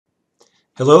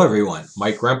Hello everyone,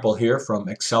 Mike Rempel here from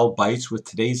Excel Bytes with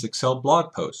today's Excel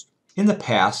blog post. In the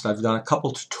past, I've done a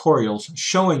couple tutorials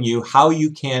showing you how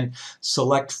you can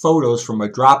select photos from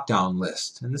a drop-down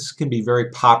list. And this can be very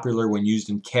popular when used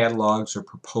in catalogs or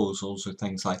proposals or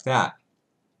things like that.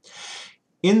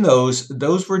 In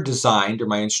those were designed, or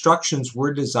my instructions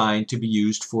were designed to be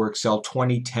used for Excel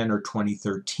 2010 or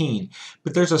 2013.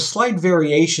 But there's a slight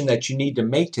variation that you need to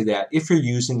make to that if you're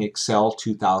using Excel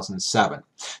 2007.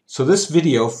 So this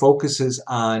video focuses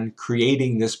on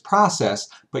creating this process,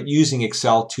 but using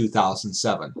Excel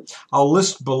 2007. I'll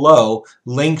list below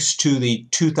links to the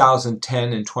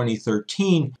 2010 and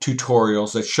 2013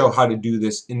 tutorials that show how to do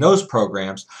this in those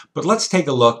programs, but let's take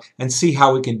a look and see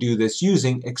how we can do this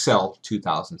using Excel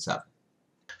 2007.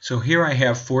 So here I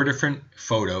have 4 different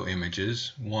photo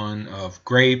images, one of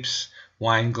grapes,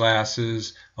 wine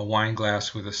glasses, a wine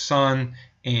glass with a sun,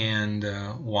 and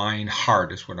wine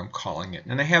heart is what I'm calling it.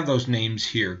 And I have those names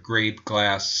here, grape,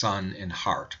 glass, sun, and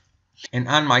heart. And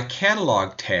on my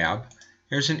catalog tab,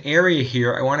 there's an area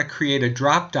here I want to create a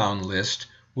drop-down list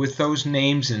with those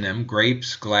names in them,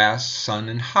 grapes, glass, sun,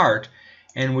 and heart.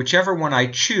 And whichever one I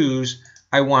choose,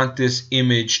 I want this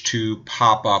image to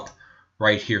pop up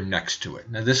right here next to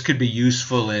it. Now this could be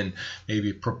useful in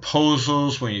maybe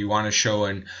proposals when you want to show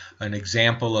an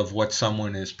example of what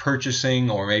someone is purchasing,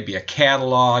 or maybe a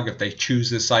catalog. If they choose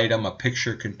this item, a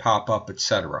picture can pop up,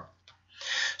 etc.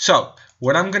 So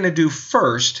what I'm going to do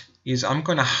first is I'm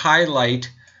going to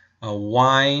highlight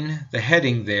wine, the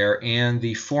heading there, and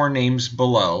the 4 names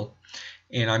below.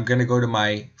 And I'm going to go to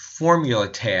my Formula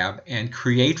tab and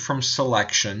create from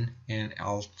selection, and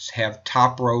I'll have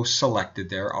top row selected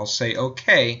there. I'll say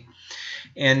OK.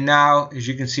 And now, as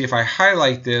you can see, if I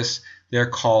highlight this, they're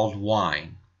called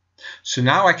wine. So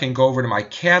now I can go over to my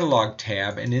Catalog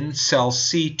tab, and in cell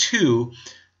C2,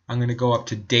 I'm going to go up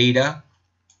to Data,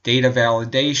 Data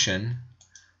Validation.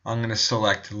 I'm going to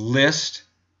select List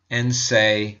and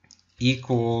say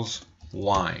equals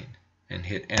wine and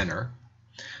hit Enter.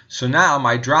 So now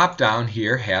my drop down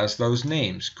here has those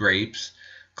names, grapes,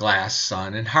 glass,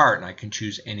 sun, and heart, and I can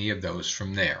choose any of those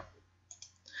from there.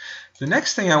 The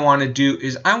next thing I want to do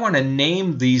is I want to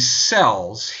name these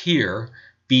cells here,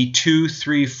 B2,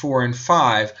 3, 4, and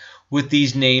 5, with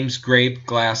these names, grape,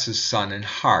 glasses, sun, and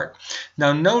heart.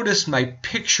 Now notice my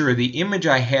picture, the image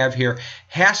I have here,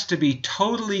 has to be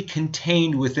totally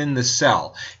contained within the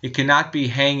cell. It cannot be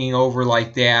hanging over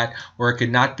like that, or it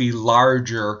could not be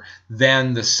larger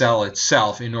than the cell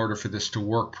itself in order for this to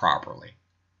work properly.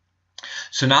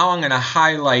 So now I'm going to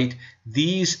highlight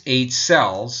these 8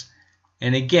 cells,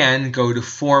 and again go to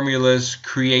Formulas,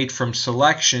 Create from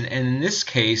Selection, and in this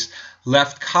case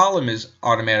left column is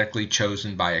automatically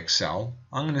chosen by Excel.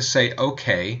 I'm going to say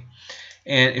OK.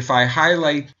 And if I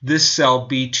highlight this cell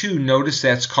B2, notice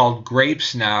that's called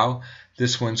grapes now.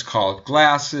 This one's called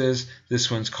glasses.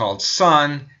 This one's called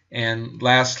sun. And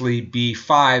lastly,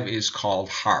 B5 is called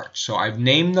heart. So I've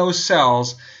named those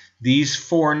cells these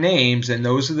 4 names, and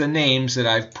those are the names that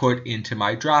I've put into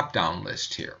my drop-down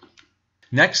list here.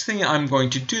 Next thing I'm going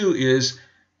to do is,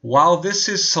 while this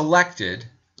is selected,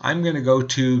 I'm going to go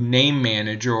to Name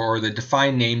Manager, or the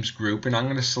Define Names group, and I'm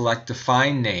going to select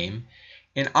Define Name,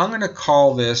 and I'm going to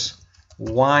call this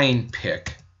Wine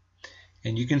Pick.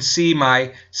 And you can see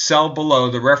my cell below,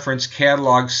 the reference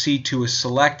catalog C2 is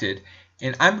selected,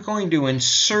 and I'm going to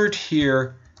insert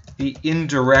here the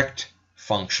indirect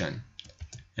function.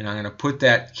 And I'm going to put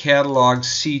that catalog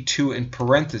C2 in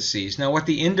parentheses. Now what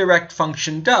the indirect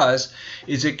function does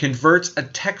is it converts a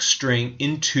text string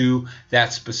into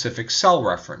that specific cell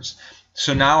reference.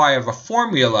 So now I have a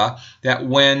formula that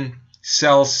when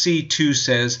cell C2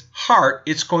 says heart,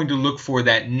 it's going to look for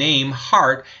that name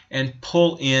heart and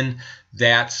pull in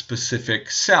that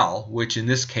specific cell, which in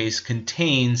this case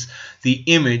contains the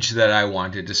image that I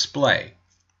want to display.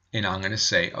 And I'm going to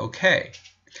say OK.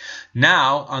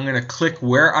 Now I'm going to click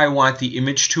where I want the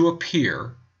image to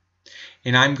appear,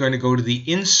 and I'm going to go to the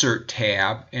Insert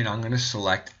tab, and I'm going to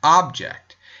select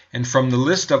Object. And from the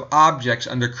list of objects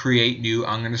under Create New,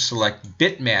 I'm going to select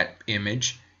Bitmap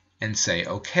Image and say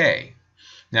OK.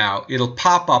 Now it'll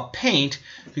pop up Paint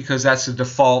because that's the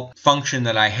default function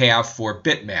that I have for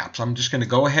bitmaps. I'm just going to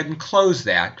go ahead and close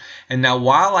that. And now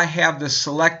while I have this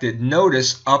selected,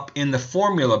 notice up in the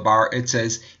formula bar it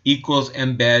says equals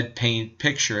embed, paint,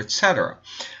 picture, etc.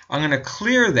 I'm going to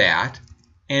clear that,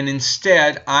 and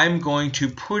instead I'm going to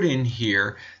put in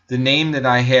here the name that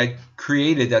I had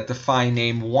created, that Define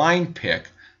Name Wine Pick.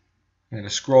 I'm going to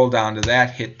scroll down to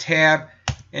that, hit Tab,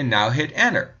 and now hit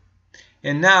Enter.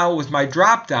 And now with my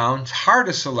drop down, heart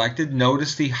is selected.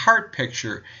 Notice the heart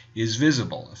picture is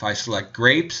visible. If I select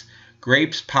grapes,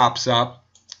 grapes pops up,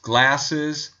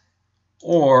 glasses,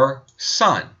 or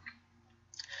sun.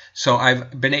 So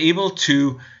I've been able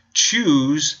to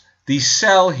choose the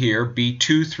cell here,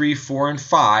 B2, 3, 4, and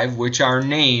 5, which are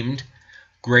named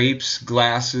grapes,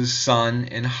 glasses, sun,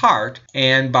 and heart.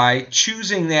 And by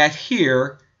choosing that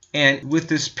here, and with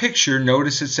this picture,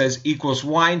 notice it says equals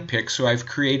wine pick, so I've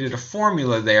created a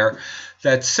formula there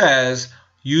that says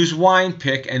use wine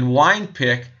pick, and wine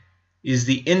pick is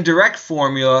the indirect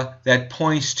formula that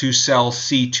points to cell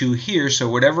C2 here. So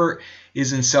whatever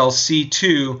is in cell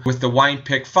C2 with the wine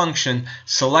pick function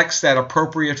selects that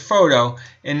appropriate photo,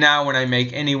 and now when I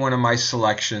make any one of my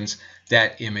selections,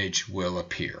 that image will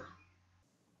appear.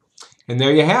 And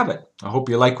there you have it. I hope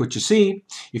you like what you see.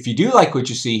 If you do like what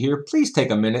you see here, please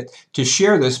take a minute to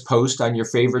share this post on your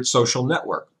favorite social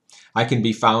network. I can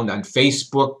be found on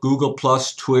Facebook, Google+,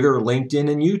 Twitter, LinkedIn,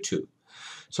 and YouTube.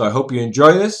 So I hope you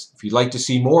enjoy this. If you'd like to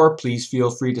see more, please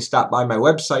feel free to stop by my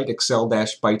website,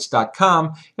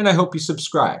 excel-bytes.com, and I hope you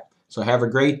subscribe. So have a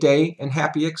great day and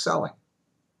happy excelling.